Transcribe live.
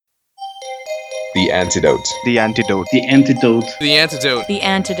The Antidote. The Antidote. The Antidote. The Antidote. The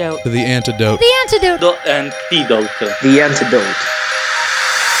Antidote. The Antidote. The Antidote. The Antidote. The Antidote.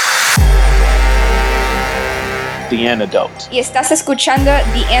 The Antidote. Y estás escuchando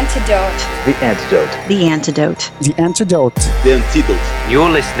The Antidote. The Antidote. The Antidote. The Antidote. The Antidote. You're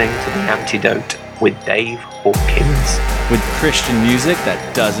listening to The Antidote with Dave Hawkins. With Christian music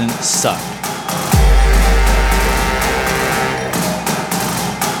that doesn't suck.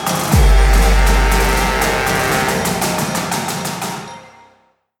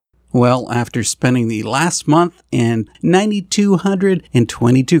 Well, after spending the last month and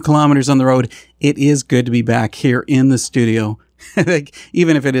 9,222 kilometers on the road, it is good to be back here in the studio.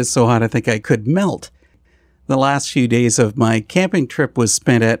 Even if it is so hot, I think I could melt. The last few days of my camping trip was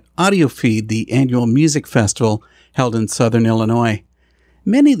spent at AudioFeed, the annual music festival held in southern Illinois.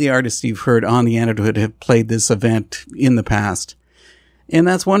 Many of the artists you've heard on The Antidote have played this event in the past. And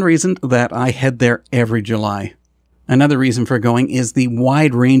that's one reason that I head there every July. Another reason for going is the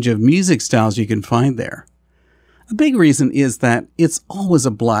wide range of music styles you can find there. A big reason is that it's always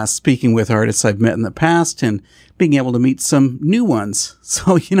a blast speaking with artists I've met in the past and being able to meet some new ones.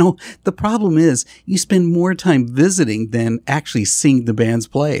 So, the problem is you spend more time visiting than actually seeing the bands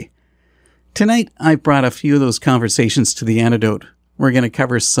play. Tonight, I've brought a few of those conversations to The Antidote. We're going to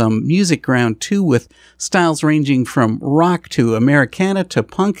cover some music ground too, with styles ranging from rock to Americana to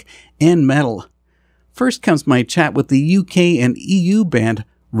punk and metal. First comes my chat with the UK and EU band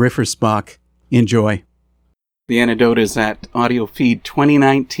Rifferspock. Enjoy. The Antidote is at AudioFeed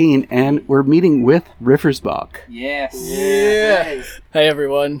 2019, and we're meeting with Rifferspock. Yes. Yeah. Hey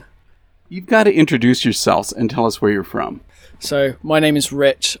everyone. You've got to introduce yourselves and tell us where you're from. So, my name is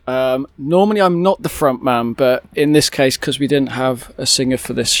Rich. Normally I'm not the front man, but in this case, because we didn't have a singer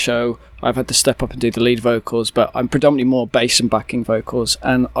for this show, I've had to step up and do the lead vocals, but I'm predominantly more bass and backing vocals,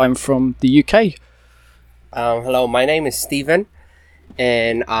 and I'm from the UK. Hello, my name is Steven,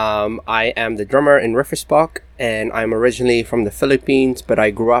 and I am the drummer in Rifferspock, and I'm originally from the Philippines, but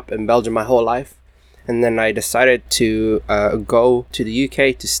I grew up in Belgium my whole life. And then I decided to go to the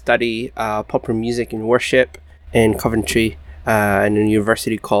UK to study popular music and worship in Coventry in a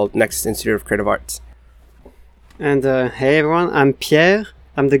university called Nexus Institute of Creative Arts. And hey everyone, I'm Pierre,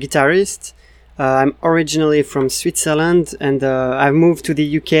 I'm the guitarist. I'm originally from Switzerland, and I've moved to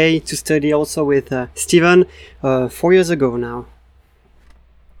the UK to study also with Steven 4 years ago now.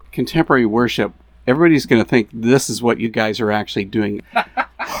 Contemporary worship, everybody's going to think this is what you guys are actually doing.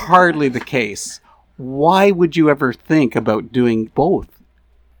 Hardly the case. Why would you ever think about doing both?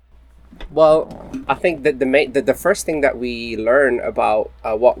 Well, I think that the first thing that we learn about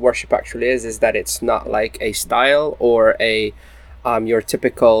what worship actually is that it's not like a style or a your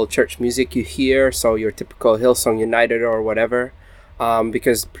typical church music you hear, so your typical Hillsong United or whatever,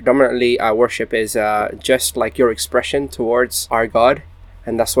 because predominantly worship is just like your expression towards our God,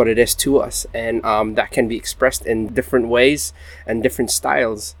 and that's what it is to us, and that can be expressed in different ways and different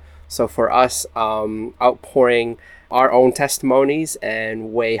styles. So for us, outpouring our own testimonies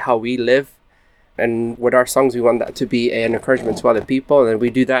and way how we live, and with our songs we want that to be an encouragement to other people, and we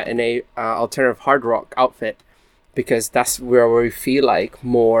do that in a alternative hard rock outfit, because that's where we feel like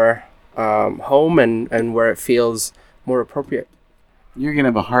more home and where it feels more appropriate. You're going to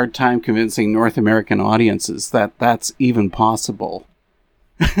have a hard time convincing North American audiences that that's even possible.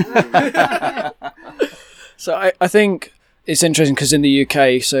 So I think it's interesting because in the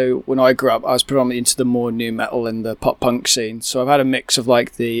UK, so when I grew up, I was predominantly into the more new metal and the pop punk scene. So I've had a mix of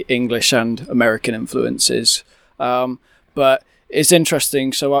like the English and American influences. But it's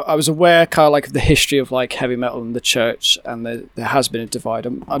interesting. So I was aware kind of like of the history of like heavy metal in the church, and there has been a divide.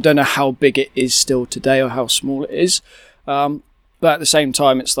 I don't know how big it is still today or how small it is. But at the same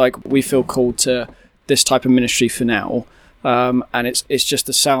time, it's like we feel called to this type of ministry for now. And it's just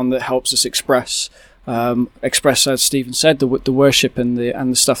a sound that helps us express, as Stephen said, the worship and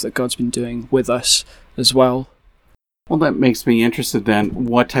the stuff that God's been doing with us as well. Well, that makes me interested then.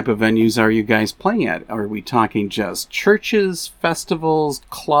 What type of venues are you guys playing at? Are we talking just churches, festivals,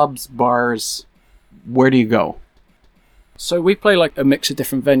 clubs, bars? Where do you go? So we play like a mix of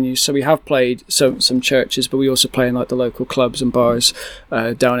different venues. So we have played some churches, but we also play in like the local clubs and bars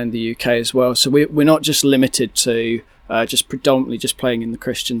down in the UK as well. So we're not just limited to just predominantly just playing in the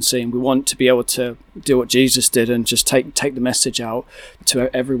Christian scene. We want to be able to do what Jesus did and just take the message out to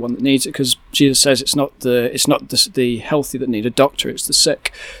everyone that needs it, because Jesus says it's not the healthy that need a doctor, it's the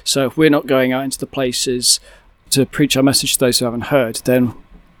sick. So if we're not going out into the places to preach our message to those who haven't heard, then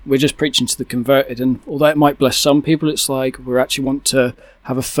we're just preaching to the converted. And although it might bless some people, it's like we actually want to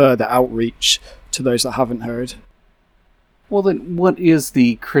have a further outreach to those that haven't heard. Well, then what is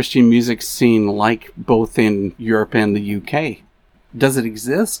the Christian music scene like both in Europe and the UK? Does it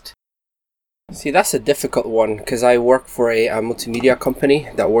exist? See, that's a difficult one because I work for a multimedia company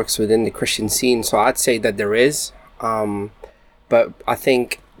that works within the Christian scene. So I'd say that there is, but I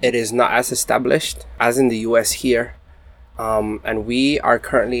think it is not as established as in the US here. And we are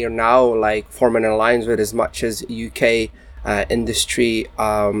currently now like forming an alliance with as much as UK industry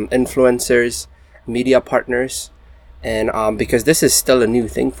influencers, media partners. And because this is still a new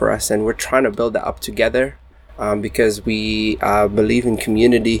thing for us and we're trying to build that up together because we believe in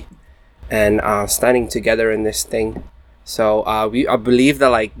community and standing together in this thing. So I believe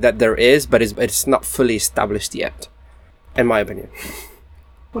that there is, but it's not fully established yet, in my opinion.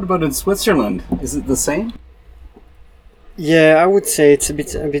 What about in Switzerland? Is it the same? Yeah, I would say it's a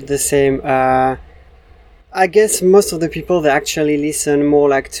bit the same. I guess most of the people that actually listen more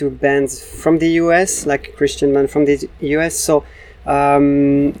like to bands from the US, like Christian band from the US. So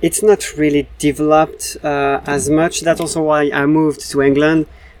it's not really developed as much. That's also why I moved to England.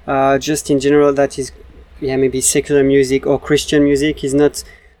 Just in general, that is, maybe secular music or Christian music is not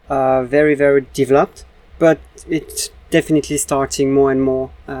very, very developed, but it's definitely starting more and more.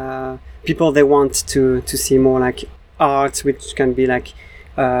 People, they want to see more like art, which can be like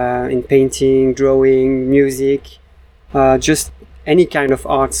in painting, drawing, music, just any kind of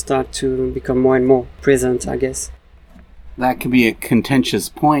art start to become more and more present, I guess. That can be a contentious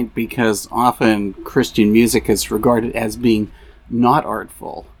point because often Christian music is regarded as being not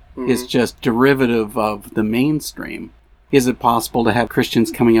artful. Mm-hmm. It's just derivative of the mainstream. Is it possible to have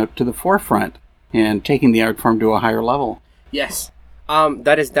Christians coming out to the forefront and taking the art form to a higher level? Yes.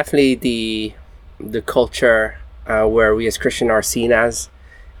 That is definitely the culture where we as Christian are seen as.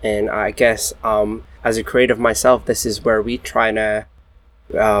 And I guess as a creative myself, this is where we try to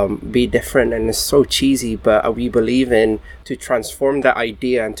be different, and it's so cheesy, but we believe in to transform that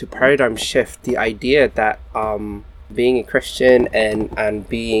idea and to paradigm shift the idea that being a Christian and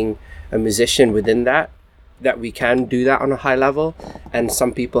being a musician within that we can do that on a high level. And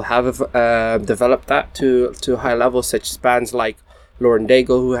some people have developed that to a high level, such as bands like Lauren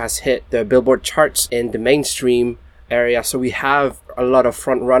Daigle, who has hit the Billboard charts in the mainstream area. So we have a lot of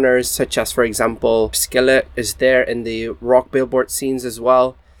front runners, such as, for example, Skillet is there in the rock Billboard scenes as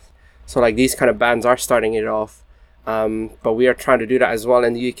well. So like these kind of bands are starting it off, but we are trying to do that as well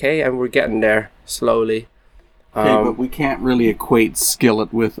in the UK, and we're getting there slowly. Okay, but we can't really equate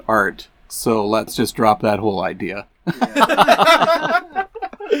Skillet with art, so let's just drop that whole idea.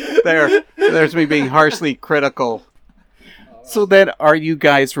 There's me being harshly critical. So then, are you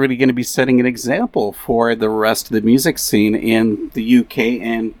guys really going to be setting an example for the rest of the music scene in the UK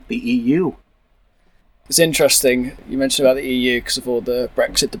and the EU? It's interesting you mentioned about the EU because of all the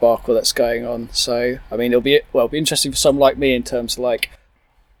Brexit debacle that's going on. So, I mean, it'll be interesting for someone like me in terms of like,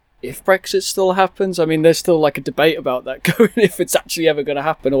 if Brexit still happens, I mean, there's still like a debate about that going, if it's actually ever going to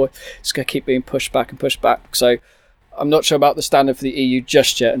happen or it's going to keep being pushed back and pushed back. So I'm not sure about the standard for the EU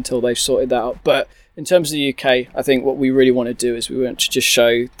just yet until they've sorted that out. But in terms of the UK, I think what we really want to do is we want to just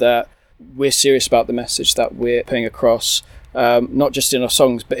show that we're serious about the message that we're putting across, not just in our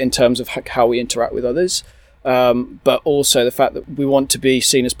songs, but in terms of how we interact with others. But also the fact that we want to be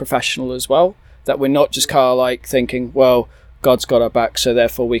seen as professional as well, that we're not just kind of like thinking, well, God's got our back, so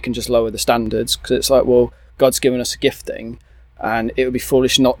therefore we can just lower the standards. Because it's like, well, God's given us a gifting, and it would be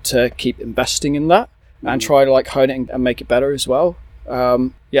foolish not to keep investing in that and try to like hone it and make it better as well.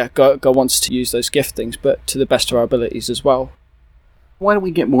 God wants to use those giftings, but to the best of our abilities as well. Why don't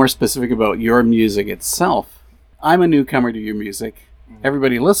we get more specific about your music itself? I'm a newcomer to your music.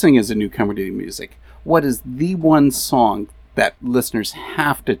 Everybody listening is a newcomer to your music. What is the one song that listeners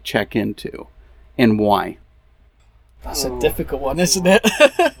have to check into, and why? That's a difficult one, isn't it?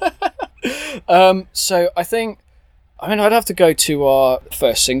 So I'd have to go to our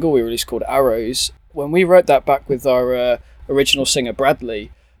first single we released called Arrows. When we wrote that back with our original singer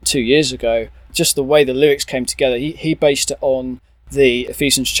Bradley 2 years ago, just the way the lyrics came together, he based it on the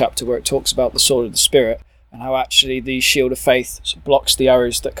Ephesians chapter where it talks about the sword of the Spirit and how actually the shield of faith blocks the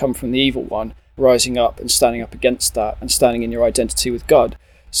arrows that come from the evil one, rising up and standing up against that and standing in your identity with God.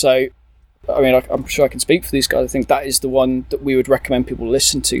 So I mean, I'm sure I can speak for these guys. I think that is the one that we would recommend people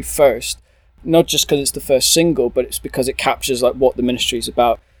listen to first, not just because it's the first single, but it's because it captures like what the ministry is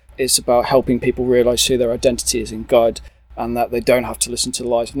about. It's about helping people realize who their identity is in God, and that they don't have to listen to the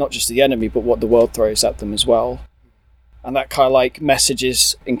lies of not just the enemy, but what the world throws at them as well. And that kind of like message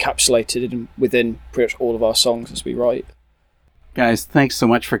is encapsulated within pretty much all of our songs as we write. Guys, thanks so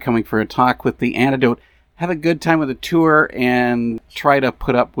much for coming for a talk with the Antidote. Have a good time with the tour and try to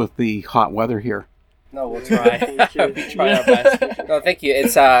put up with the hot weather here. No, we'll try. We try our best. No, thank you.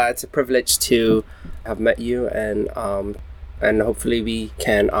 It's a privilege to have met you, and hopefully we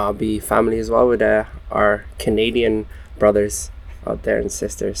can be family as well with our Canadian brothers out there and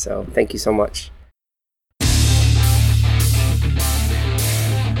sisters. So thank you so much.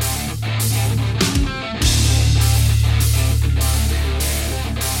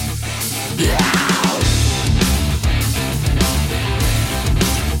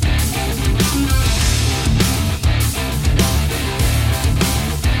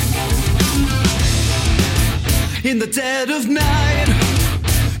 In the dead of night,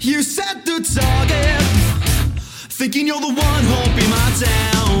 you set the target, thinking you're the one hoping my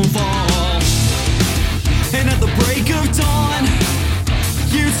downfall. And at the break of dawn,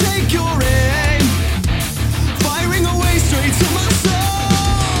 you take your aim, firing away straight to my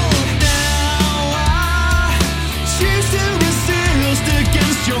soul. Now I choose to resist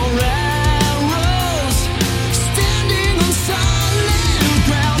against your arrows, standing on solid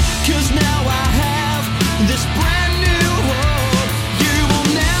ground, 'cause now I have this brand new hope. You will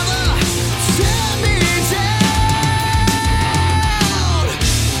never tear me down.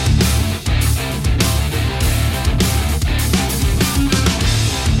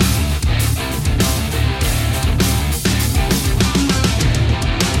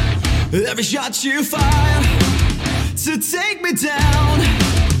 Every shot you fire to take me down,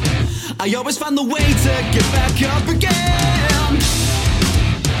 I always find the way to get back up again.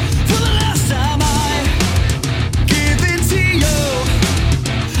 For the last time I give it to you,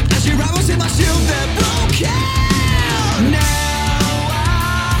 as your arrows in my shield, they're broken. Now I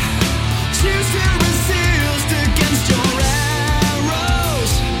choose to resist against your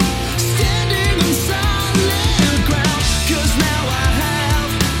arrows, standing on solid ground, 'cause now I have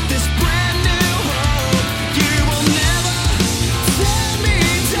this brand new hope. You will never tear me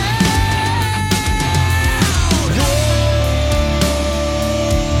down.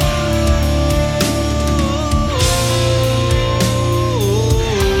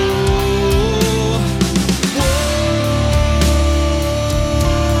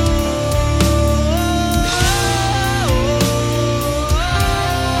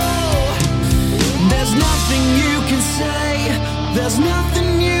 There's nothing you can say, there's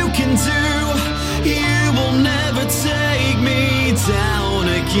nothing you can do. You will never take me down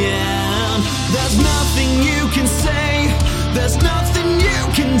again. There's nothing you can say, there's nothing you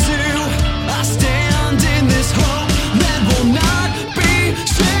can do. I stand in this hope that will not be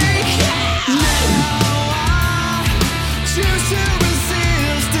shaken. Now I choose to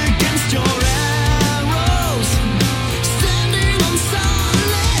resist against your arrows, standing on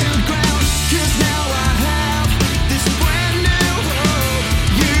solid ground, 'cause now I have this brand new hope.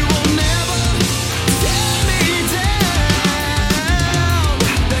 You will never tear me down.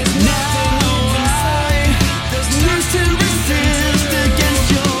 Now I choose to resist against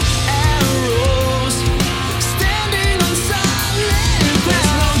your arrows, standing on solid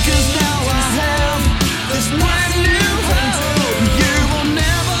ground, 'cause now I have this brand new hope. You will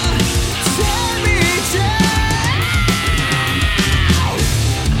never tear me down.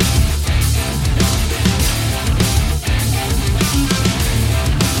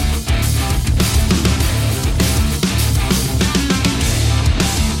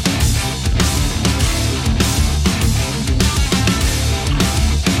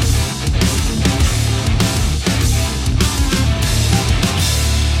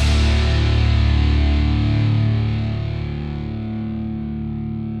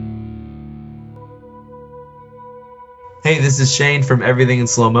 Hey, this is Shane from Everything in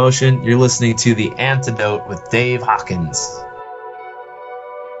Slow Motion. You're listening to The Antidote with Dave Hawkins.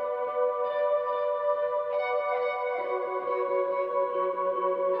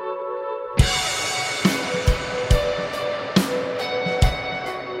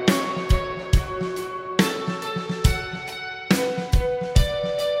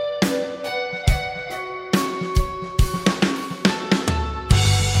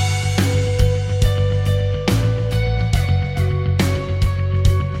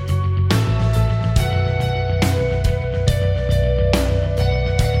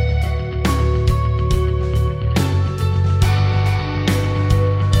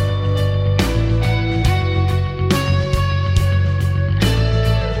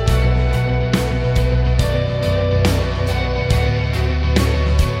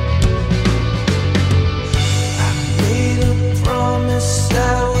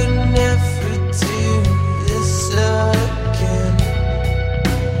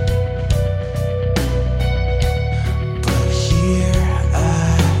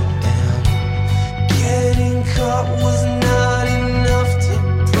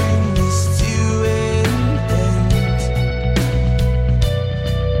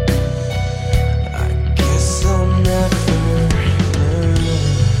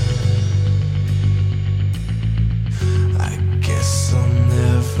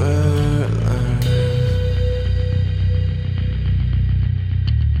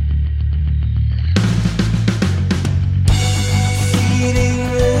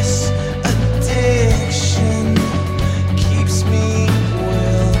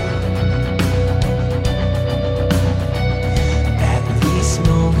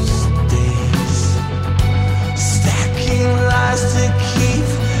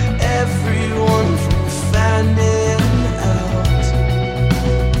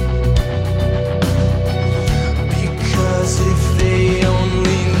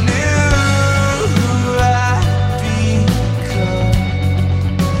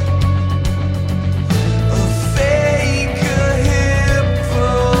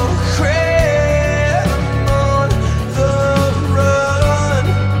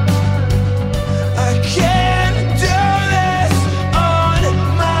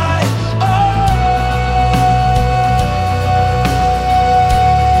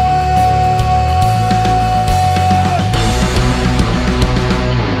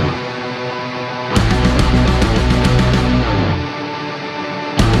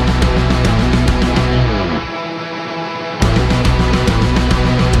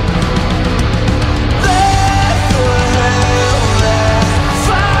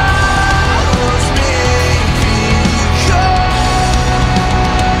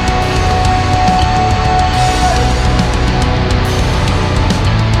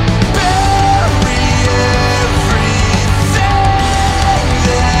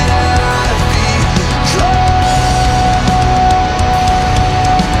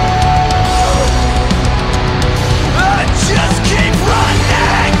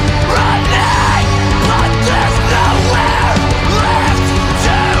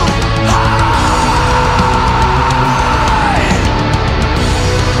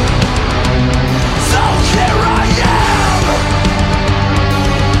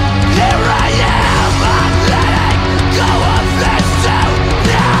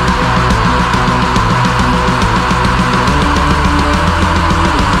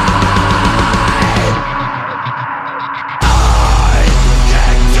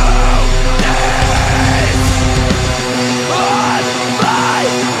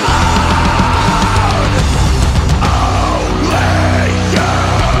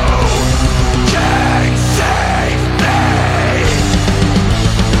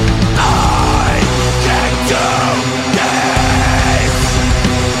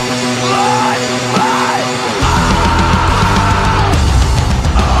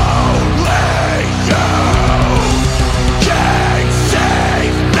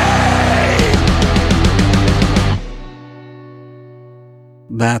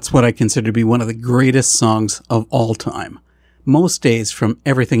 That's what I consider to be one of the greatest songs of all time. Most days from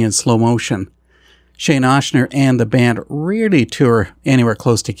Everything in Slow Motion. Shane Oshner and the band rarely tour anywhere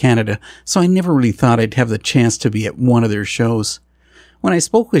close to Canada, so I never really thought I'd have the chance to be at one of their shows. When I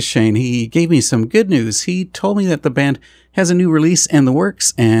spoke with Shane, he gave me some good news. He told me that the band has a new release in the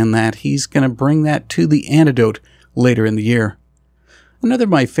works and that he's going to bring that to the Antidote later in the year. Another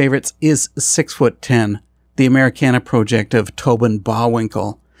of my favorites is 6'10", the Americana project of Tobin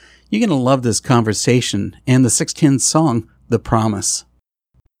Bawwinkle. You're going to love this conversation and the 6'10" song, The Promise.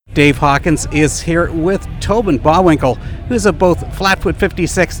 Dave Hawkins is here with Tobin Bawwinkle, who's a both Flatfoot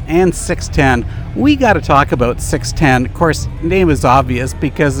 56 and 6'10". We got to talk about 6'10". Of course, name is obvious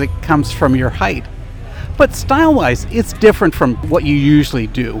because it comes from your height. But style-wise, it's different from what you usually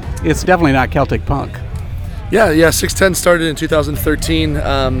do. It's definitely not Celtic punk. Yeah, 6'10" started in 2013.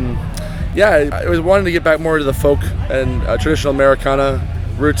 I was wanting to get back more to the folk and traditional Americana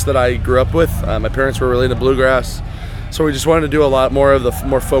roots that I grew up with. My parents were really into bluegrass. So we just wanted to do a lot more of the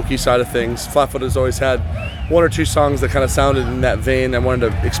more folky side of things. Flatfoot has always had one or two songs that kind of sounded in that vein. I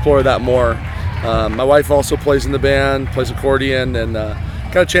wanted to explore that more. My wife also plays in the band, plays accordion, and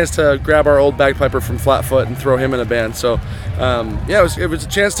got a chance to grab our old bagpiper from Flatfoot and throw him in a band. So it was a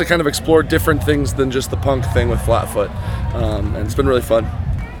chance to kind of explore different things than just the punk thing with Flatfoot. And it's been really fun.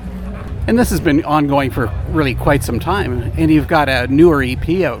 And this has been ongoing for really quite some time. And you've got a newer EP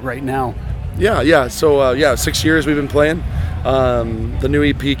out right now. Yeah. So 6 years we've been playing. The new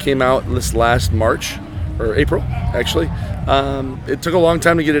EP came out this last March, or April, actually. It took a long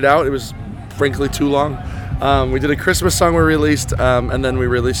time to get it out. It was frankly too long. We did a Christmas song we released, and then we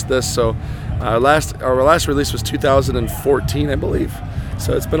released this. So our last release was 2014, I believe.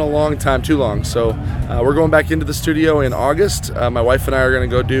 So it's been a long time, too long. So we're going back into the studio in August. My wife and I are going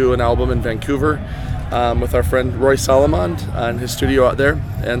to go do an album in Vancouver with our friend Roy Solomon in his studio out there.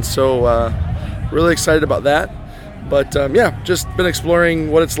 And so really excited about that. But just been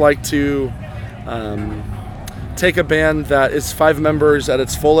exploring what it's like to take a band that is 5 members at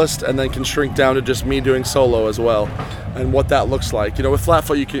its fullest and then can shrink down to just me doing solo as well, and what that looks like. You know, with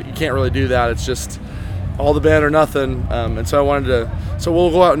Flatfoot you can't really do that. It's just all the band or nothing. And so I wanted to. So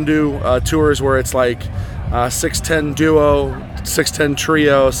we'll go out and do tours where it's like 6'10" duo, 6'10"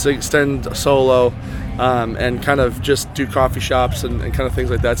 trio, 6'10" solo, and kind of just do coffee shops and kind of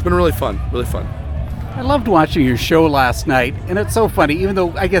things like that. It's been really fun. I loved watching your show last night, and it's so funny, even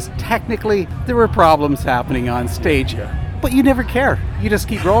though I guess technically there were problems happening on stage, but you never care. You just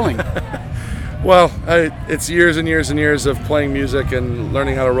keep rolling. Well, it's years and years and years of playing music and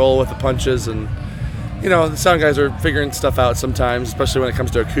learning how to roll with the punches, and you know, the sound guys are figuring stuff out sometimes, especially when it comes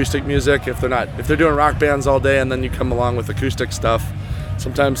to acoustic music. If they're doing rock bands all day and then you come along with acoustic stuff,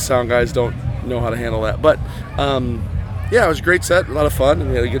 sometimes sound guys don't know how to handle that. But it was a great set, a lot of fun, and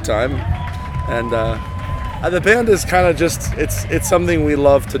we had a good time. And the band is kind of just, it's something we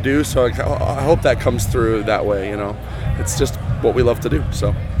love to do, so I hope that comes through that way, you know. It's just what we love to do,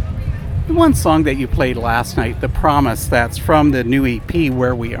 so. The one song that you played last night, The Promise, that's from the new EP,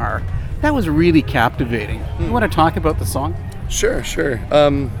 Where We Are, that was really captivating. You want to talk about the song? Sure.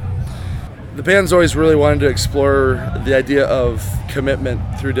 The band's always really wanted to explore the idea of commitment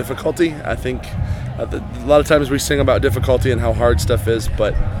through difficulty. I think a lot of times we sing about difficulty and how hard stuff is,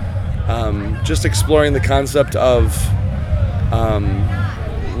 but just exploring the concept of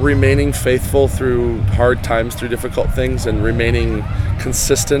remaining faithful through hard times, through difficult things, and remaining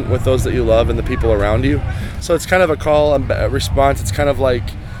consistent with those that you love and the people around you. So it's kind of a call and response. It's kind of like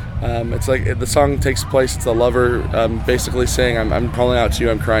it's like the song takes place. It's the lover basically saying, "I'm calling out to you.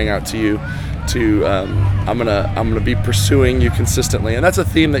 I'm crying out to you. I'm gonna be pursuing you consistently." And that's a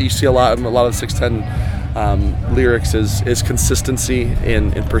theme that you see a lot in a lot of the 6'10" lyrics is consistency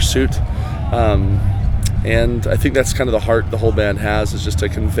in pursuit. And I think that's kind of the heart the whole band has, is just to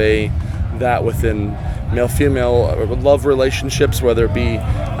convey that within male-female love relationships, whether it be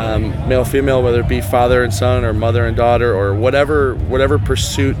male-female, whether it be father and son or mother and daughter, or whatever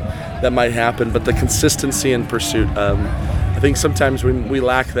pursuit that might happen, but the consistency in pursuit. I think sometimes we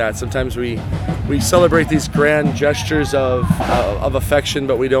lack that. Sometimes we celebrate these grand gestures of affection,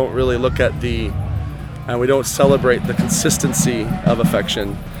 but we don't really look at and we don't celebrate the consistency of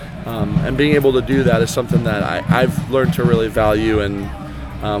affection. And being able to do that is something that I've learned to really value, and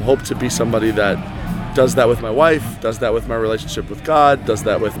hope to be somebody that does that with my wife, does that with my relationship with God, does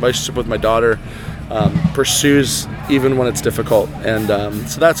that with my relationship with my daughter, pursues even when it's difficult. And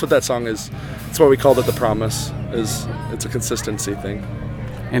so that's what that song is. It's what we called it, The Promise. It's a consistency thing.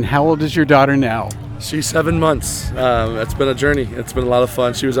 And how old is your daughter now? She's 7 months. It's been a journey. It's been a lot of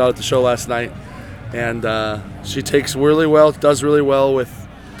fun. She was out at the show last night, and she does really well with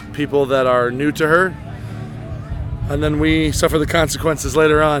people that are new to her, and then we suffer the consequences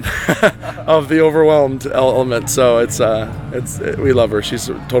later on of the overwhelmed element. So we love her. She's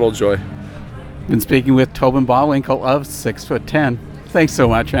a total joy. Been speaking with Tobin Ballwinkle of 6'10". Thanks so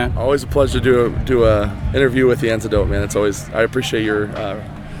much, man. Always a pleasure to do a interview with the Antidote, man. I appreciate your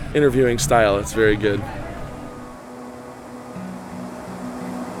interviewing style. It's very good.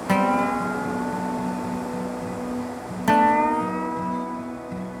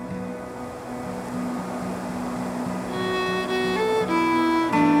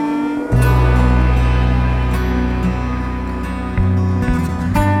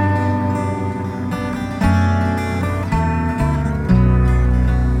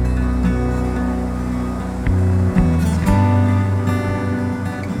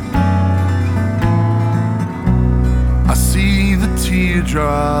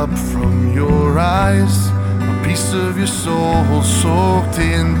 Drop from your eyes, a piece of your soul soaked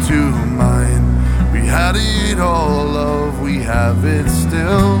into mine. We had it all, love, we have it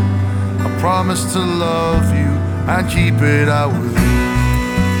still. I promise to love you and keep it, I will.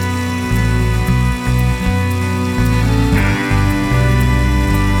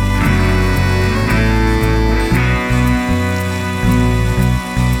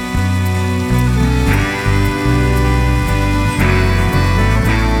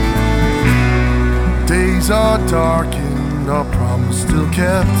 Days are darkened, our promise still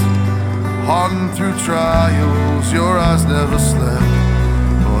kept. Hardened through trials, your eyes never slept.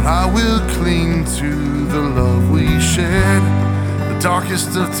 But I will cling to the love we shared. The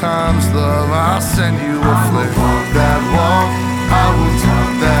darkest of times, love, I'll send you a flare. I will walk that walk, I will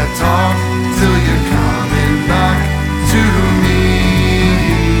talk that talk, till you're coming back to me.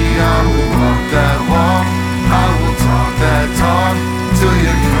 I will walk that walk, I will talk that talk, till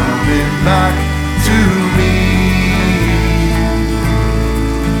you're coming back to me.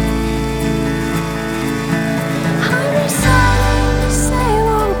 I'm sorry to say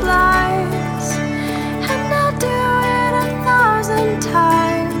won't lies, and I'll do it 1,000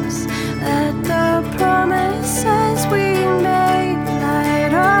 times. Let the promises we made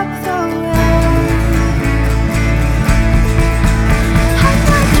light up the way. And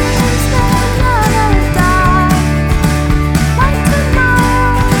my dreams that never die, like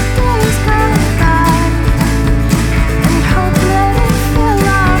tomorrow days come by. And hope let it fill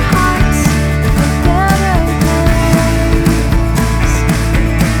our hearts for better days.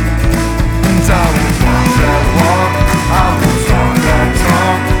 And I will walk that walk, I will talk that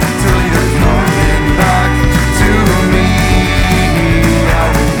talk, till you're coming back to me. I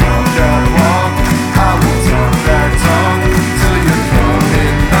will walk that walk, I will talk that talk, till you're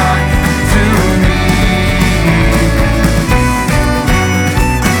coming back to me.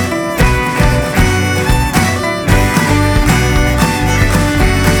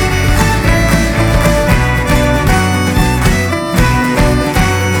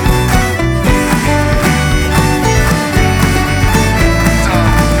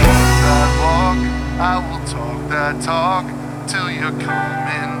 I will talk that talk till you're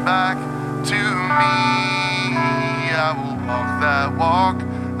coming back to me. I will walk that walk,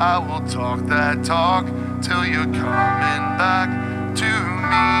 I will talk that talk till you're coming back to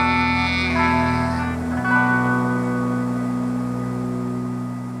me.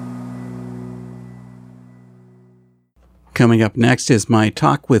 Coming up next is my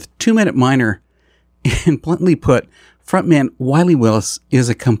talk with 2 Minute Miner. And bluntly put, frontman Wiley Willis is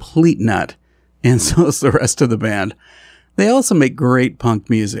a complete nut, and so is the rest of the band. They also make great punk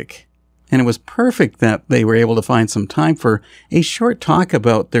music, and it was perfect that they were able to find some time for a short talk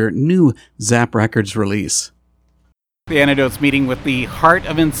about their new Zap Records release. The Antidote's meeting with the Heart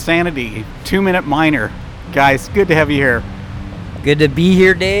of Insanity, 2 Minute Miner. Guys, good to have you here. Good to be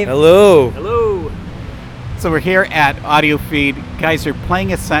here, Dave. Hello. Hello. So we're here at AudioFeed. Guys are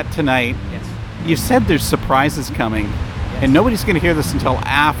playing a set tonight. Yes. You said there's surprises coming, and nobody's going to hear this until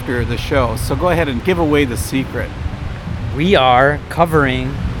after the show, so go ahead and give away the secret. We are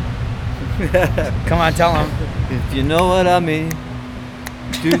covering... Come on, tell them. If you know what I mean.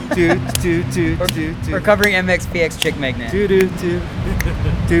 We're covering MXPX Chick Magnet.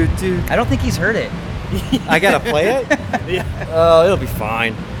 I don't think he's heard it. I gotta play it? Yeah. Oh, it'll be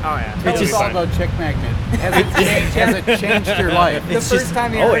fine. Oh, yeah. Tell us all about Chick Magnet. Has it changed your life? The first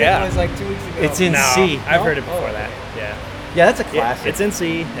time you heard it was like 2 weeks ago. It's in C. I've heard it before that. Yeah. Yeah, that's a classic. It's in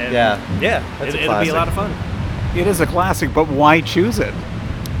C. And yeah, it'll be a lot of fun. It is a classic, but why choose it?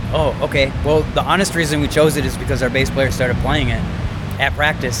 Oh, okay. Well, the honest reason we chose it is because our bass player started playing it at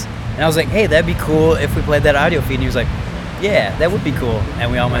practice. And I was like, hey, that'd be cool if we played that audio feed. And he was like, yeah, that would be cool. And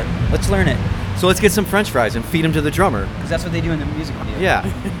we all went, let's learn it. So let's get some French fries and feed them to the drummer. Because that's what they do in the music video. Yeah,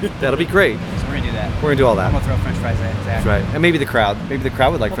 that'll be great. So we're going to do that. We're going to do all that. I'm going to throw French fries at Zach. That's right. And maybe the crowd. Maybe the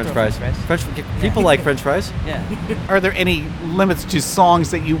crowd would like We'll French throw fries. People like French fries. Yeah. Are there any limits to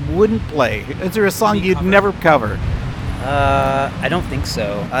songs that you wouldn't play? Is there a song you'd never cover? I don't think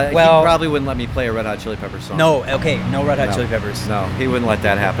so. He probably wouldn't let me play a Red Hot Chili Peppers song. No, okay, no Red Hot Chili Peppers. No, he wouldn't let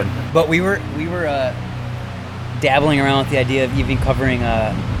that happen. But we were dabbling around with the idea of even covering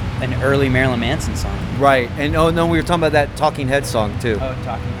an early Marilyn Manson song. Right, and we were talking about that Talking Heads song too. Oh,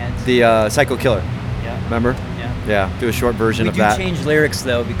 Talking Heads. The Psycho Killer. Yeah. Remember? Yeah. Yeah. Do a short version of that. We do change lyrics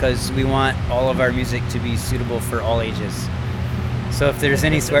though because we want all of our music to be suitable for all ages. So if there's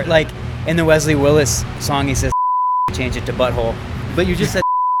any swear, like in the Wesley Willis song, he says, change it to butthole. But you just said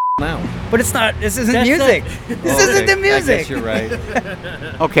now. But it's not. This isn't That's music. This isn't the I music. guess you're right.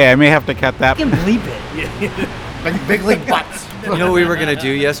 Okay, I may have to cut that. You can bleep it. Big league butts. You know what we were gonna do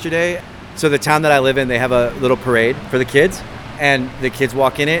yesterday? So the town that I live in, they have a little parade for the kids, and the kids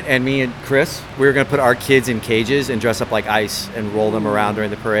walk in it. And me and Chris, we were gonna put our kids in cages and dress up like ice and roll them around during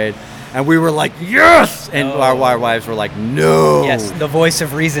the parade. And we were like, yes! And our wives were like, no. Yes, the voice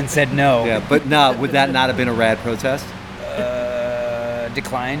of reason said no. Yeah, but no, would that not have been a rad protest?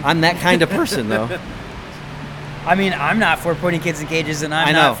 Decline. I'm that kind of person, though. I mean, I'm not for putting kids in cages, and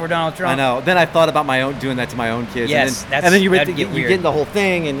I'm not for Donald Trump. I know. Then I thought about my own doing that to my own kids. Yes, and then you that'd get get weird. in the whole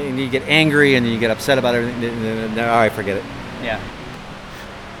thing, and you get angry, and you get upset about everything. And all right, forget it. Yeah.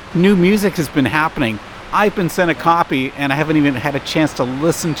 New music has been happening. I've been sent a copy, and I haven't even had a chance to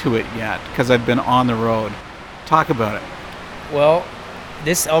listen to it yet because I've been on the road. Talk about it. Well,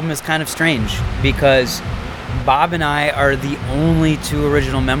 this album is kind of strange because Bob and I are the only two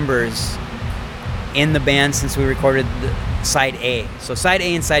original members in the band since we recorded the side A. So side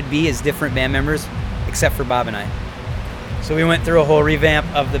A and side B is different band members, except for Bob and I. So we went through a whole revamp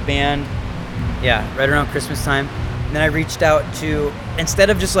of the band, right around Christmas time. And then I reached out to, instead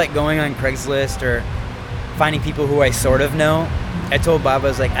of just like going on Craigslist or finding people who I sort of know, I told Bob, I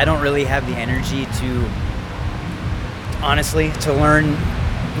was like, I don't really have the energy to, honestly, to learn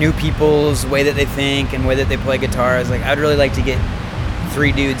new people's way that they think and way that they play guitar. I was like, I'd really like to get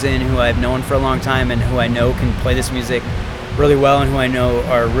 3 dudes in who I've known for a long time and who I know can play this music really well and who I know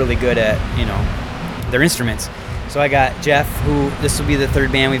are really good at, their instruments. So I got Jeff, who this will be the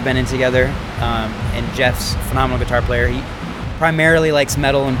 3rd band we've been in together, and Jeff's a phenomenal guitar player. He primarily likes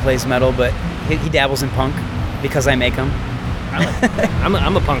metal and plays metal, but he dabbles in punk because I make him.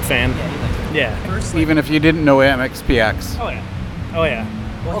 I'm a punk fan. Yeah. Even if you didn't know MXPX. Oh yeah.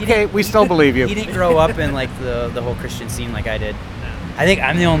 Well, Okay, we still believe you. He didn't grow up in like the whole Christian scene like I did. I think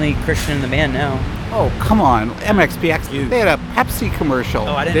I'm the only Christian in the band now. Oh, come on. MXPX, they had a Pepsi commercial.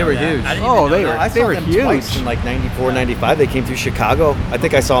 Oh, I didn't They know were that. huge. I didn't Oh, even know they that. were- I they saw were them huge. twice in like 94, 95. They came through Chicago. I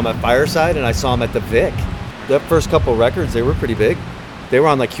think I saw them at Fireside, and I saw them at the Vic. The first couple records, they were pretty big. They were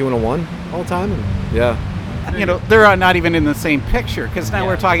on like Q101 all the time. And They're not even in the same picture because now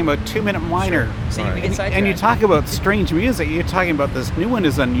we're talking about 2-Minute Minor. So we get And you sidetracked. talk about strange music. You're talking about this new one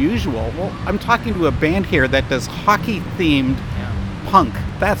is unusual. Well, I'm talking to a band here that does hockey-themed punk.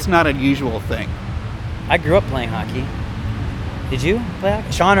 That's not a usual thing. I grew up playing hockey. Did you play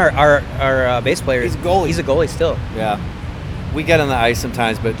hockey? Sean, our bass player, He's a goalie. He's a goalie still. Yeah. We get on the ice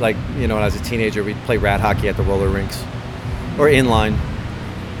sometimes, but like, when I was a teenager, we'd play rat hockey at the roller rinks or inline.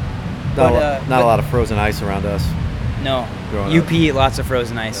 Not a lot of frozen ice around us. No. Growing UP, lots of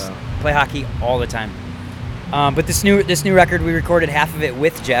frozen ice. Yeah. Play hockey all the time. But this new record, we recorded half of it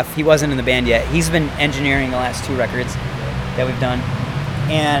with Jeff. He wasn't in the band yet. He's been engineering the last 2 records that we've done.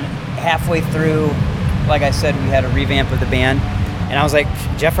 And halfway through, like I said, we had a revamp of the band. And I was like,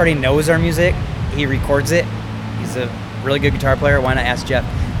 Jeff already knows our music. He records it. He's a really good guitar player. Why not ask Jeff?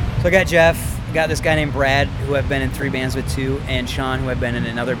 So I got Jeff. Got this guy named Brad, who I've been in 3 bands with too, and Sean, who I've been in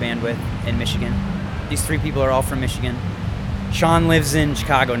another band with in Michigan. These 3 people are all from Michigan. Sean lives in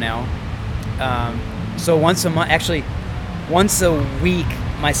Chicago now. So once a week,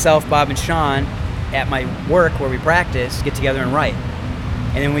 myself, Bob, and Sean at my work where we practice get together and write.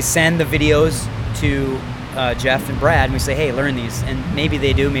 And then we send the videos to Jeff and Brad, and we say, hey, learn these. And maybe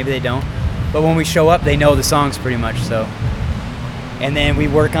they do, maybe they don't. But when we show up, they know the songs pretty much, so. And then we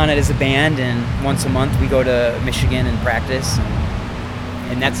work on it as a band, and once a month we go to Michigan and practice.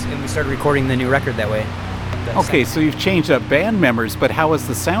 And we started recording the new record that way. Okay, so you've changed up band members, but how has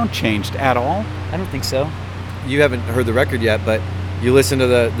the sound changed at all? I don't think so. You haven't heard the record yet, but you listen to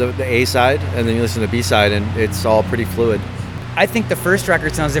the A side and then you listen to the B side, and it's all pretty fluid. I think the first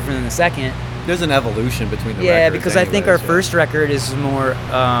record sounds different than the second. There's an evolution between the records. Yeah, because I think our anyways, first record is more,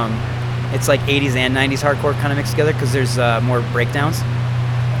 it's like 80s and 90s hardcore kind of mixed together because there's more breakdowns.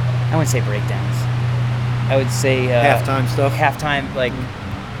 I wouldn't say breakdowns. I would say Halftime stuff? Halftime, like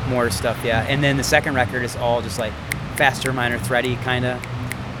more stuff, yeah. And then the second record is all just like faster, minor thready kind of.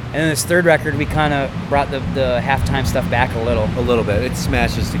 And then this third record, we kind of brought the halftime stuff back a little. A little bit. It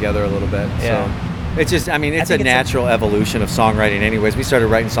smashes together a little bit. Yeah. So it's just, I mean, it's a natural evolution of songwriting anyways. We started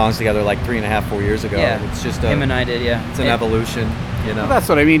writing songs together like 3.5, 4 years ago. Yeah. It's just him and I did, yeah. It's an evolution, you know. Well, that's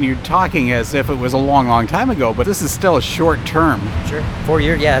what I mean. You're talking as if it was a long, long time ago, but this is still a short term. Sure. 4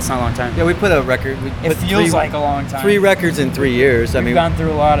 years? Yeah, that's not a long time. Yeah, we put a record. It feels like a long time. 3 records in 3 years. We've gone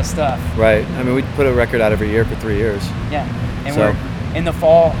through a lot of stuff. Right. I mean, we put a record out every year for 3 years. Yeah. And we're in the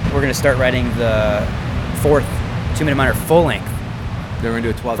fall, we're going to start writing the 4th 2-minute minor full length. Then we're going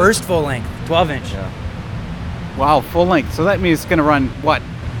to do a 12 First full length, 12-inch. Yeah. Wow, full length. So that means it's going to run, what,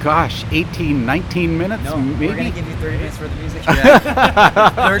 gosh, 18, 19 minutes? No, maybe? we're going to give you 30 minutes worth of music.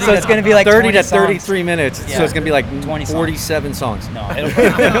 Yeah. So it's going to be like 30 to 33 33 minutes. Yeah. So it's going to be like 20 47 songs. No,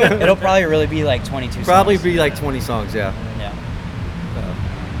 it'll probably really be like 22 Probably songs. be like 20 songs, yeah. Yeah.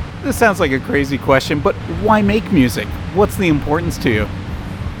 This sounds like a crazy question, but why make music? What's the importance to you?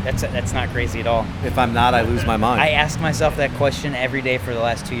 That's not crazy at all. If I'm not, I lose my mind. I ask myself that question every day for the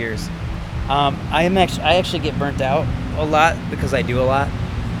last 2 years. I actually get burnt out a lot because I do a lot.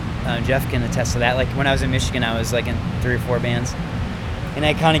 Jeff can attest to that. Like when I was in Michigan, I was like in 3 or 4 bands, and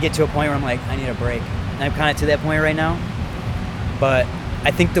I kind of get to a point where I'm like, I need a break. And I'm kind of to that point right now. But I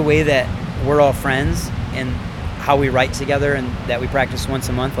think the way that we're all friends and how we write together and that we practice once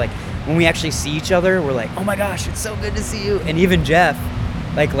a month, like when we actually see each other, we're like, oh my gosh, it's so good to see you. And even Jeff,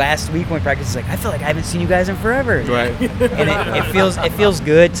 like last week when we practiced, like I feel like I haven't seen you guys in forever. Right. And it feels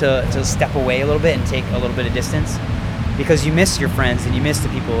good to step away a little bit and take a little bit of distance, because you miss your friends and you miss the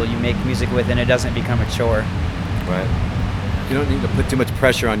people you make music with, and it doesn't become a chore. Right. You don't need to put too much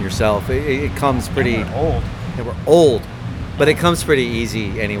pressure on yourself. It comes pretty. Yeah, we're old. Yeah, we're old, but it comes pretty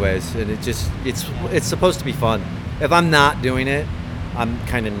easy, anyways. And it's supposed to be fun. If I'm not doing it, I'm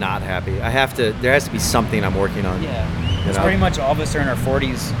kind of not happy. There has to be something I'm working on. Yeah. It's pretty much all of us are in our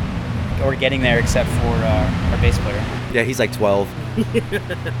 40s or getting there, except for our bass player. Yeah, he's like 12.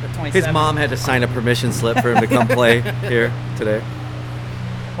 27. His mom had to sign a permission slip for him to come play here today.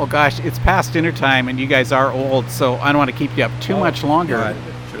 Well, gosh, it's past dinner time, and you guys are old, so I don't want to keep you up too much longer. Right.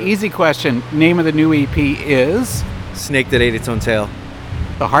 Sure. Easy question. Name of the new EP is? Snake That Ate Its Own Tail.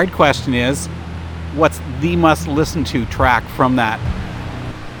 The hard question is, what's the must-listen-to track from that?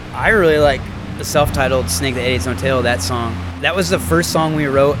 I really like the self-titled Snake That Ate Its Own Tail, that song. That was the first song we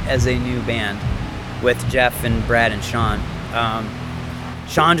wrote as a new band with Jeff and Brad and Sean.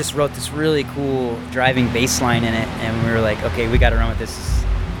 Sean just wrote this really cool driving bass line in it, and we were like, okay, we got to run with this.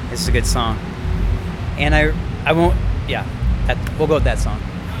 This is a good song. And I won't, yeah, we'll go with that song.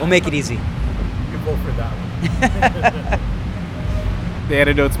 We'll make it easy. You vote for that one. The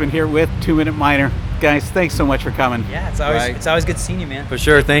Antidote's been here with 2-Minute Minor. Guys, thanks so much for coming. Yeah, it's always good seeing you, man. For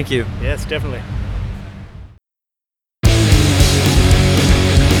sure, thank you. Yes, definitely.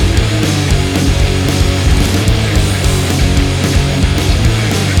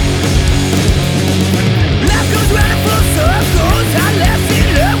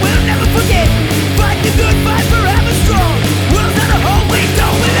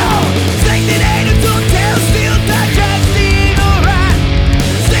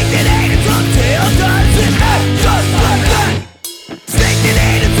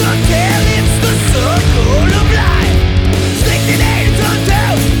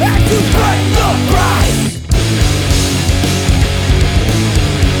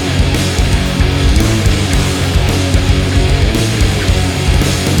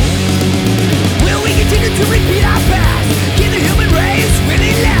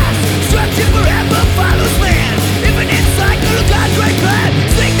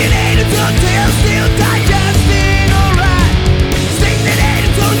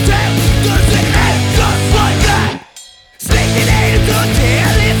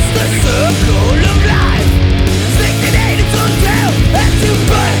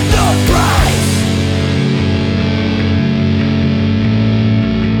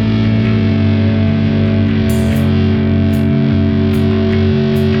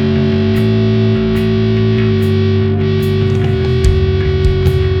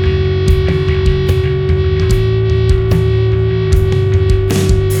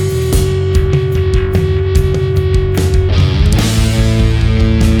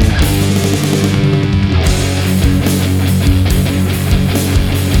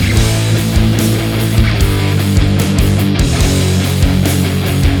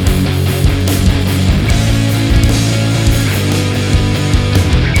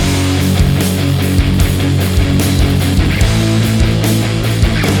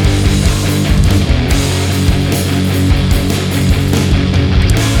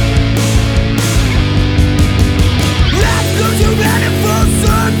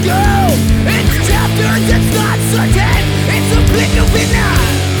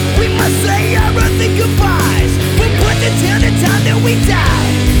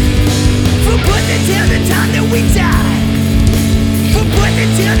 put it till the time that we die. We'll put it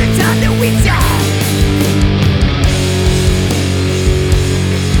till the time that we die.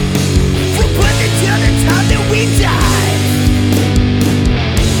 We'll put it till the time that we die.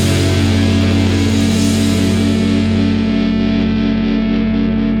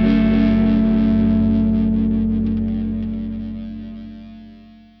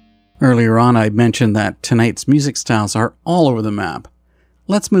 Earlier on, I mentioned that tonight's music styles are all over the map.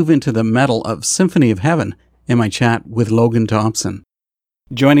 Let's move into the metal of Symphony of Heaven in my chat with Logan Thompson.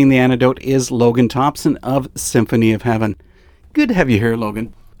 Joining the Antidote is Logan Thompson of Symphony of Heaven. Good to have you here,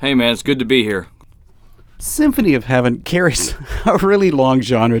 Logan. Hey man, it's good to be here. Symphony of Heaven carries a really long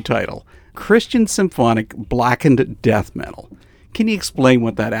genre title, Christian Symphonic Blackened Death Metal. Can you explain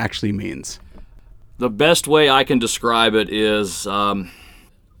what that actually means? The best way I can describe it is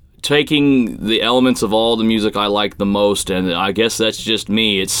taking the elements of all the music I like the most, and I guess that's just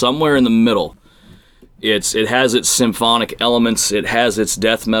me. It's somewhere in the middle. It has its symphonic elements, it has its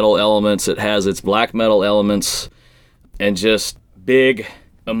death metal elements, it has its black metal elements, and just big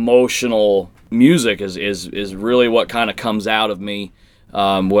emotional music is really what kind of comes out of me.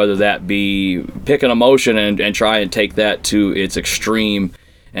 Whether that be pick an emotion and try and take that to its extreme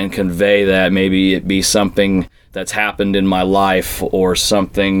and convey that. Maybe it be something that's happened in my life or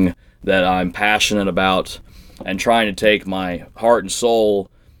something that I'm passionate about, and trying to take my heart and soul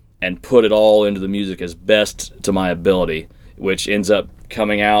and put it all into the music as best to my ability, which ends up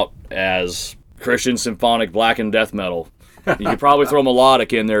coming out as Christian Symphonic Blackened Death Metal. You could probably throw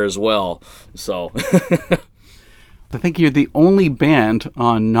melodic in there as well. So I think you're the only band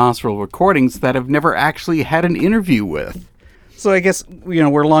on Nostril Recordings that I've never actually had an interview with. So I guess,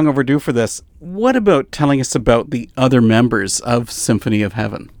 we're long overdue for this. What about telling us about the other members of Symphony of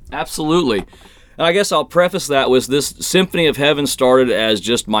Heaven? Absolutely. And I guess I'll preface that with this. Symphony of Heaven started as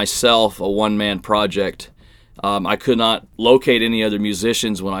just myself, a one-man project. I could not locate any other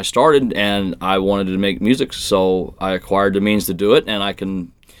musicians when I started, and I wanted to make music, so I acquired the means to do it, and I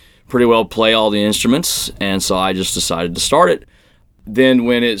can pretty well play all the instruments, and so I just decided to start it. Then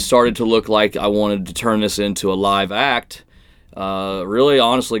when it started to look like I wanted to turn this into a live act, really,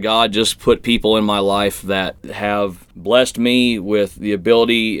 honestly, God just put people in my life that have blessed me with the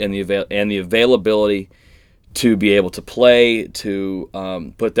ability and the availability to be able to play,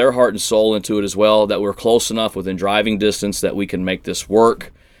 to put their heart and soul into it as well, that we're close enough within driving distance that we can make this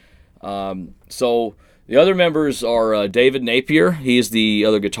work. So the other members are David Napier. He is the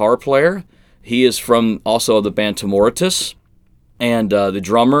other guitar player. He is from also the band Timoritus. And the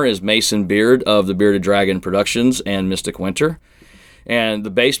drummer is Mason Beard of the Bearded Dragon Productions and Mystic Winter. And the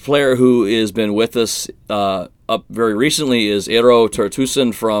bass player who has been with us up very recently is Eero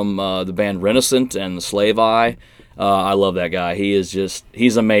Tertusen from the band Renaissance and the Slave Eye. I love that guy.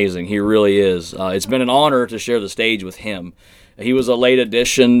 He's amazing. He really is. It's been an honor to share the stage with him. He was a late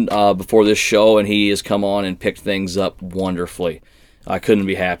addition before this show, and he has come on and picked things up wonderfully. I couldn't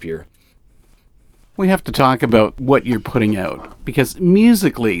be happier. We have to talk about what you're putting out, because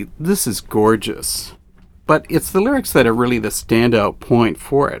musically, this is gorgeous. But it's the lyrics that are really the standout point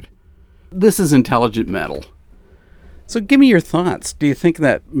for it. This is intelligent metal. So give me your thoughts. Do you think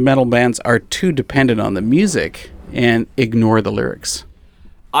that metal bands are too dependent on the music and ignore the lyrics?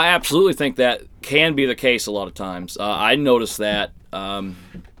 I absolutely think that can be the case a lot of times. I notice that, and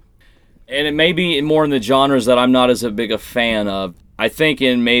it may be more in the genres that I'm not as big a fan of. I think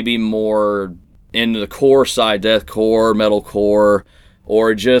in maybe more into the core side, deathcore, metalcore,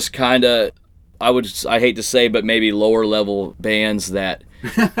 or just kind of, I hate to say, but maybe lower level bands that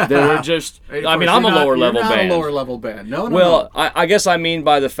were just. I mean, I'm a lower level band. You're not a lower level band. No. Well, I guess I mean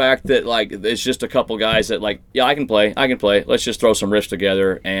by the fact that like it's just a couple guys that like, yeah, I can play. Let's just throw some riffs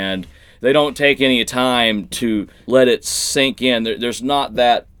together, and they don't take any time to let it sink in. There's not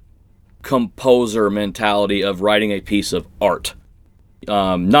that composer mentality of writing a piece of art.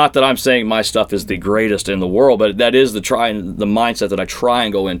 Not that I'm saying my stuff is the greatest in the world, but that is the mindset that I try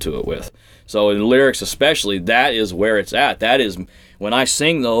and go into it with. So in lyrics especially, that is where it's at. That is, when I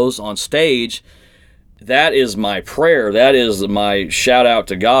sing those on stage, that is my prayer. That is my shout out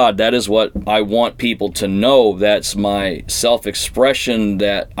to God. That is what I want people to know. That's my self-expression,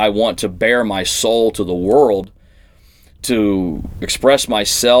 that I want to bear my soul to the world, to express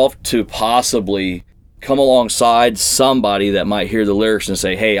myself, to possibly come alongside somebody that might hear the lyrics and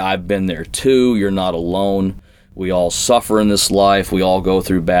say, hey, I've been there too. You're not alone. We all suffer in this life. We all go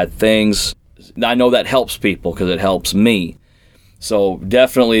through bad things. I know that helps people because it helps me. So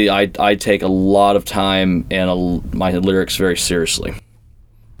definitely I take a lot of time and my lyrics very seriously.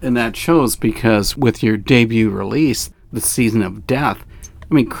 And that shows because with your debut release, The Season of Death,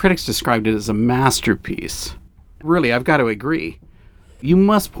 I mean, critics described it as a masterpiece. Really, I've got to agree. You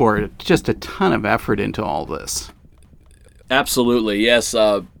must pour just a ton of effort into all this. Absolutely, yes.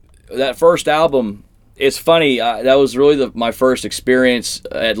 That first album, it's funny, that was really my first experience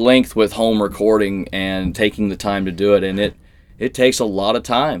at length with home recording and taking the time to do it, and it takes a lot of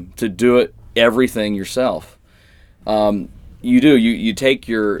time to do it everything yourself. You take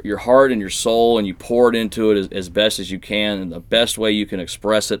your heart and your soul and you pour it into it as best as you can, in the best way you can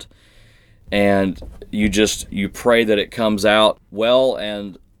express it, and you pray that it comes out well,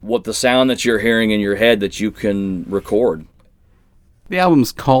 and what the sound that you're hearing in your head that you can record. The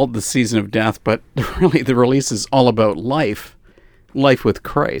album's called The Season of Death, but really the release is all about life with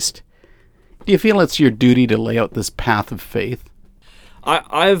Christ. Do you feel it's your duty to lay out this path of faith?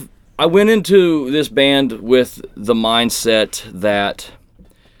 I went into this band with the mindset that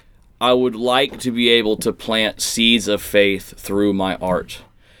I would like to be able to plant seeds of faith through my art.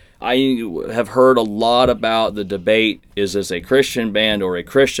 I have heard a lot about the debate, is this a Christian band or a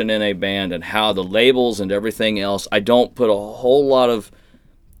Christian in a band, and how the labels and everything else. I don't put a whole lot of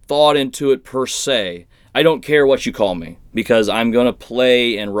thought into it per se. I don't care what you call me, because I'm going to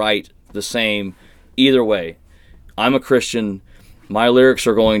play and write the same either way. I'm a Christian. My lyrics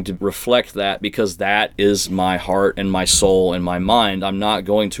are going to reflect that because that is my heart and my soul and my mind. I'm not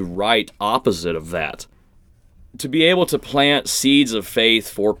going to write opposite of that. To be able to plant seeds of faith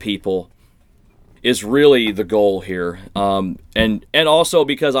for people is really the goal here. And also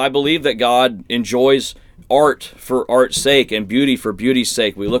because I believe that God enjoys art for art's sake and beauty for beauty's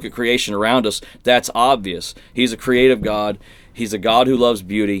sake. We look at creation around us, that's obvious. He's a creative God. He's a God who loves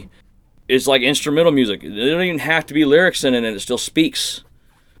beauty. It's like instrumental music. There don't even have to be lyrics in it, and it still speaks.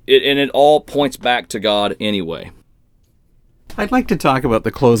 And it all points back to God anyway. I'd like to talk about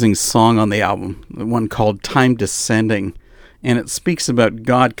the closing song on the album, the one called Time Descending, and it speaks about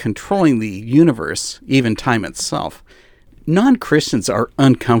God controlling the universe, even time itself. Non-Christians are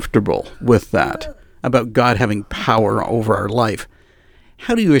uncomfortable with that, about God having power over our life.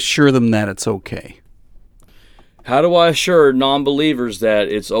 How do you assure them that it's okay? How do I assure non-believers that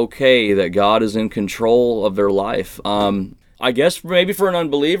it's okay, that God is in control of their life? I guess maybe for an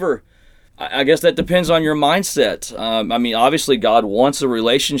unbeliever, I guess that depends on your mindset. I mean, obviously God wants a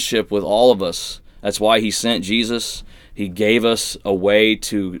relationship with all of us. That's why he sent Jesus. He gave us a way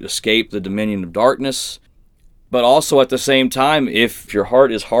to escape the dominion of darkness. But also at the same time, if your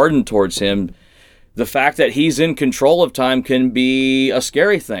heart is hardened towards him, the fact that he's in control of time can be a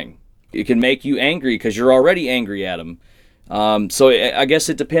scary thing. It can make you angry because you're already angry at him. So I guess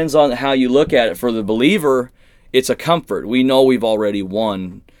it depends on how you look at it. For the believer, it's a comfort. We know we've already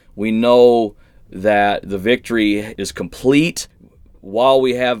won. We know that the victory is complete. While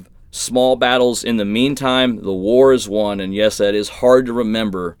we have small battles in the meantime, the war is won. And yes, that is hard to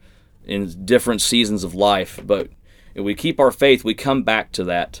remember in different seasons of life. But if we keep our faith, we come back to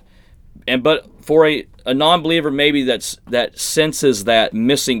that. But for a non-believer, maybe that senses that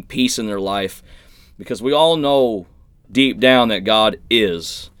missing piece in their life, because we all know deep down that God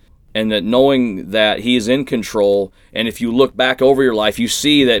is, and that knowing that he is in control. And if you look back over your life, you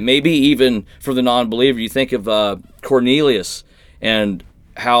see that maybe even for the non-believer, you think of Cornelius and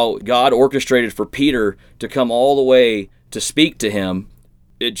how God orchestrated for Peter to come all the way to speak to him.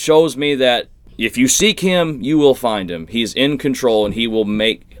 It shows me that if you seek him, you will find him. He's in control, and he will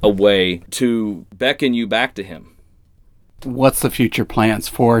make a way to beckon you back to him. What's the future plans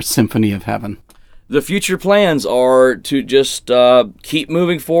for Symphony of Heaven? The future plans are to just keep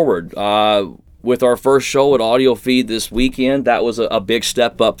moving forward. With our first show at AudioFeed this weekend, that was a big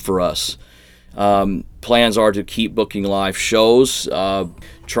step up for us. Plans are to keep booking live shows,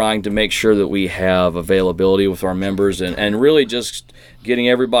 trying to make sure that we have availability with our members, and really just getting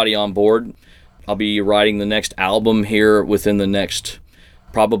everybody on board. I'll be writing the next album here within the next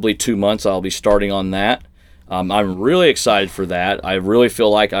probably 2 months. I'll be starting on that. I'm really excited for that. I really feel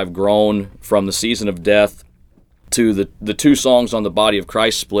like I've grown from the Season of Death to the two songs on the Body of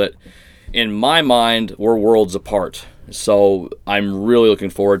Christ split. In my mind, we're worlds apart. So I'm really looking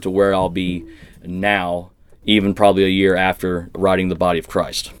forward to where I'll be now, even probably a year after writing the Body of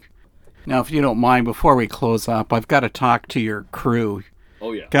Christ. Now, if you don't mind, before we close up, I've got to talk to your crew.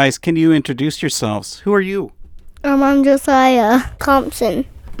 Oh, yeah. Guys, can you introduce yourselves? Who are you? I'm Josiah Thompson.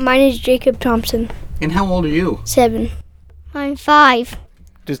 Mine is Jacob Thompson. And how old are you? 7. I'm 5.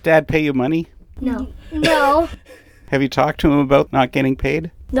 Does Dad pay you money? No. No. Have you talked to him about not getting paid?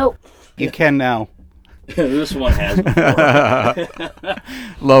 Nope. You can now. This one has before.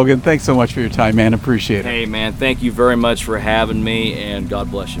 Logan, thanks so much for your time, man. Appreciate it. Hey, man, thank you very much for having me, and God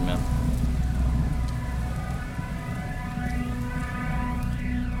bless you, man.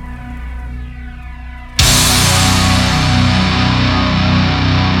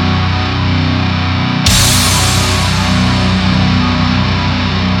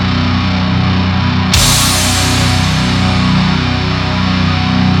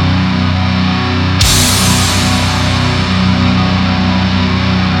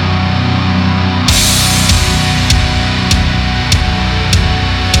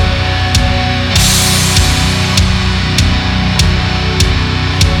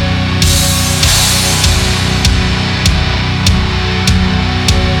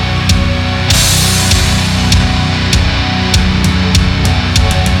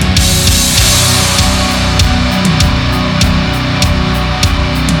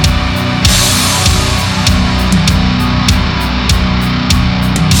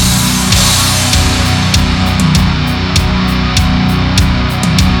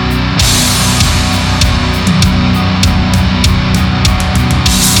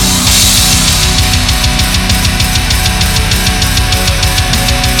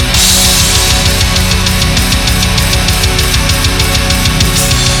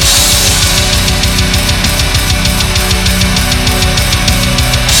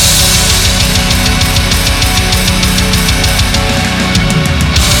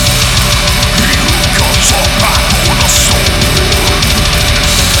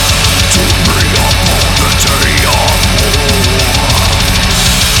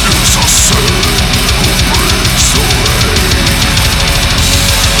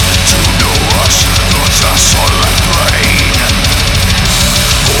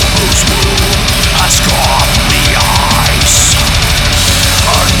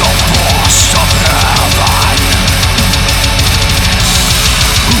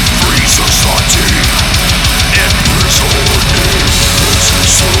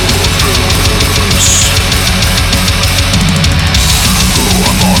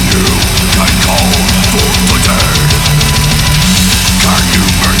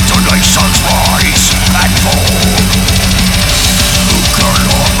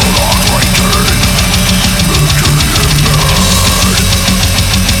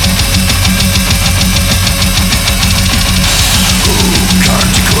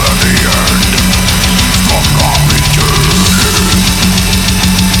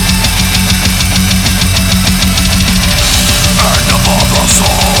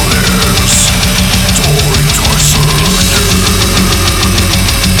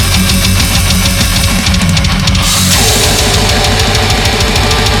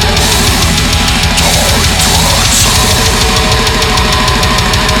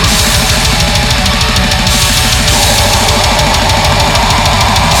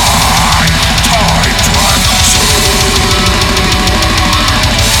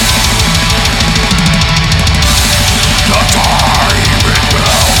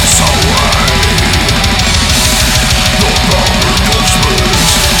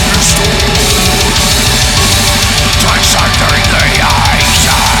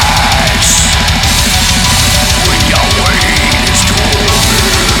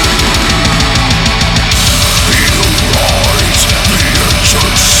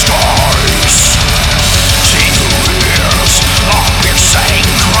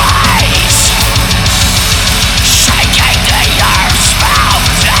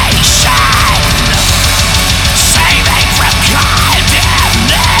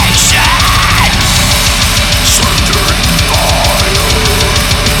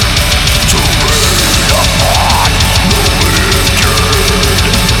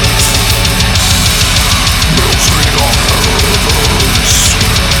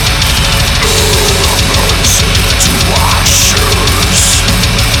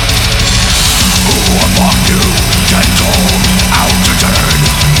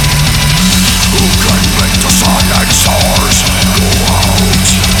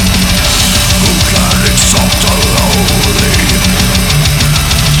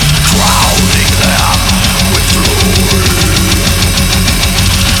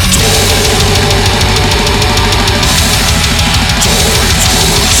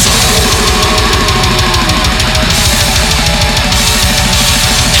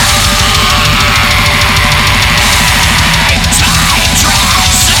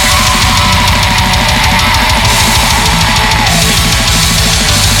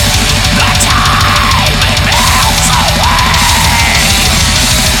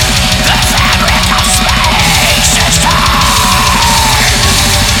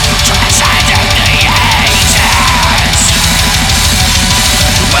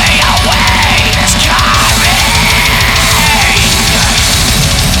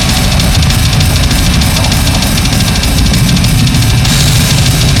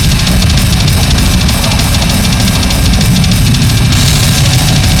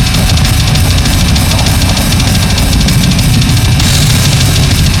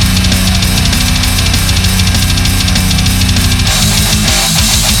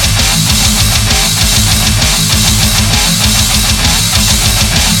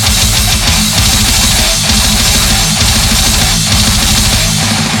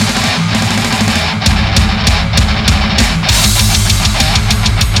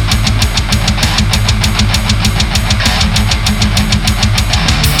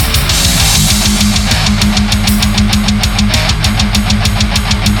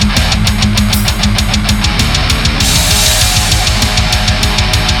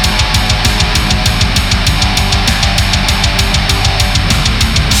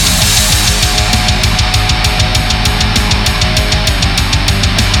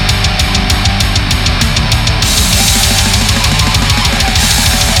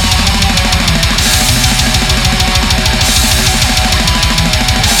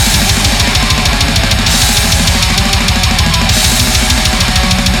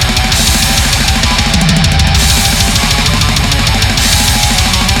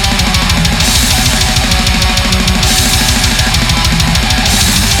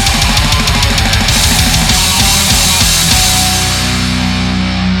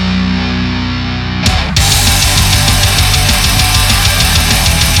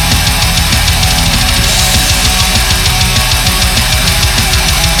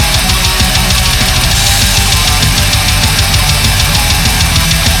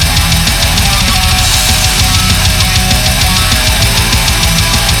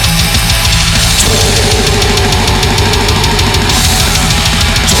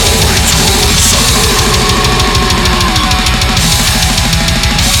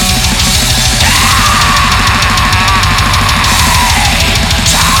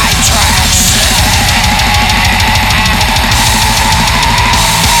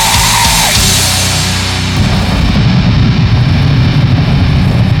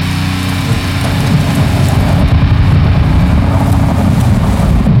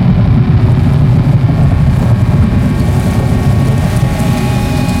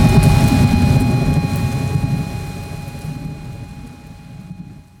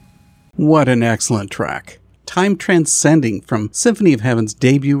 What an excellent track. Time Transcending from Symphony of Heaven's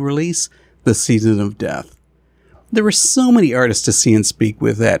debut release, The Season of Death. There were so many artists to see and speak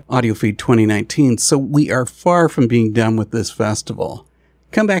with at AudioFeed 2019, so we are far from being done with this festival.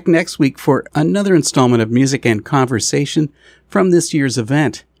 Come back next week for another installment of music and conversation from this year's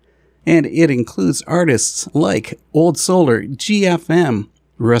event. And it includes artists like Old Solar, GFM,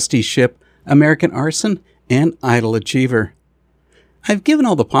 Rusty Ship, American Arson, and Idle Achiever. I've given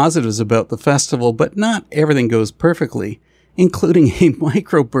all the positives about the festival, but not everything goes perfectly, including a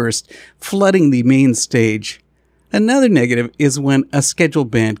microburst flooding the main stage. Another negative is when a scheduled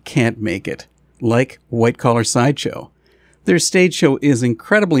band can't make it, like White Collar Sideshow. Their stage show is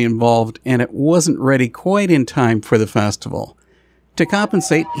incredibly involved, and it wasn't ready quite in time for the festival. To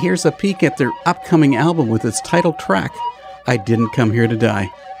compensate, here's a peek at their upcoming album with its title track, I Didn't Come Here to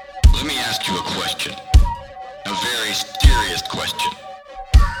Die. Let me ask you a question. A very serious question.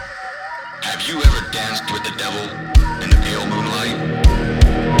 Have you ever danced with the devil in the pale moonlight?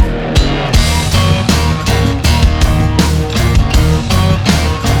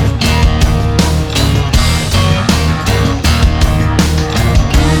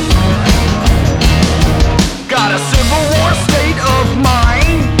 Got a Civil War state of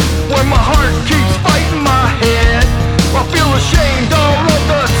mind where my heart keeps fighting my head. I feel ashamed all of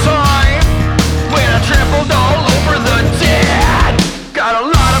the time when I trampled all over the dead. Got a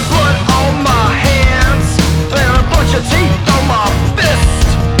lot of blood on my hands and a bunch of teeth on my fist.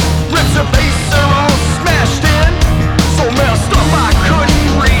 Rips of face are all smashed in, so messed up I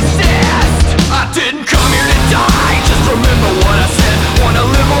couldn't resist. I didn't come here to die, just remember what I said. Wanna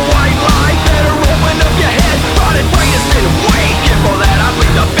live a white life, better open up your head. Rotted brain has been waiting for that, I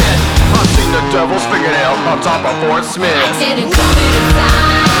plead the fifth. I've seen the devil's fingernails on top of Fort Smith. I didn't come here to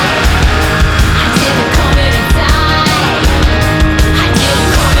die. I didn't come here to die. I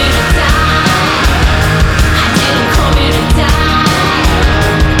didn't come here to die. I didn't come here to die.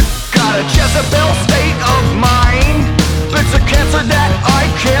 Got a Jezebel state of mind. It's a cancer that I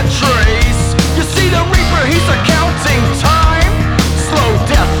can't trace. You see the Reaper, he's accounting time. Slow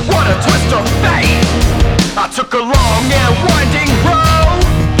death, what a twist of fate. I took a long and winding road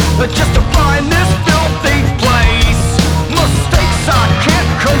just to find this filthy place. Mistakes I can't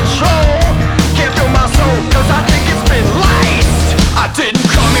control. Can't feel my soul cause I think it's been laced. I didn't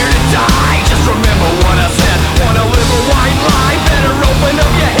come here to die, just remember what I said. Wanna live a white life, better open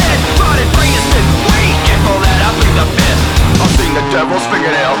up your head. Rotted brain has been waiting for that, I plead the fifth. I've seen the devil's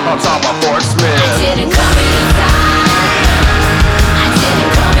fingernails on top of Fort Smith. I didn't come here to die. I didn't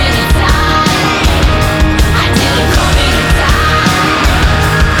come here to die. I didn't come here to die.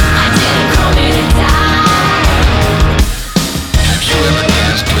 I didn't come here to die. Have you ever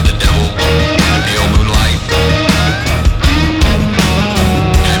danced with the devil in the pale moonlight?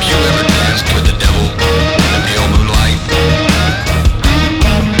 Have you ever danced with the devil in the pale moonlight?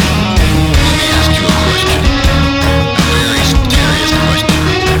 Let me ask you a question. A very serious question.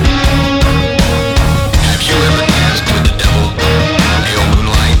 Have you ever danced with the devil in the pale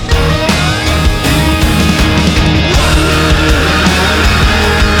moonlight?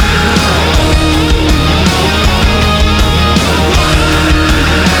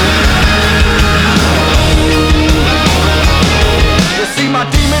 You see, my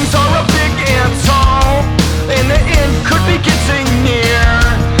demons are a big and tall, and the end could be getting near.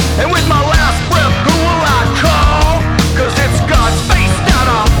 And with my last breath, who will I call? Cause it's God's face that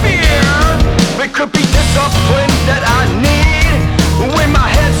I fear. It could be discipline that I need when my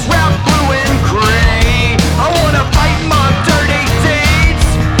head's wrapped blue and gray. I wanna fight my dirty deeds,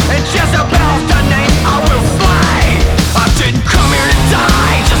 and Jezebel's the name I will slay. I didn't come here to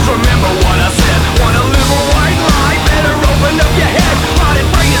die, just remember what I said. Wanna live a white life, better open up your head. Rotted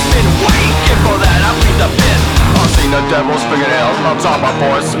brain has been waiting for that, I plead the fifth. I've seen the devil's fingernails on top of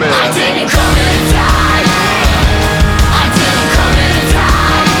Fort Smith. I didn't come here to die. I didn't come here to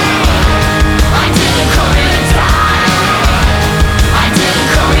die. I didn't come here to die. I didn't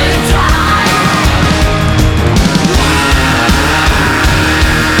come here to die.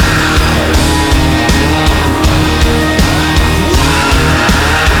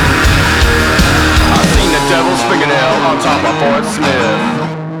 I've seen the devil's fingernail on top of Fort Smith.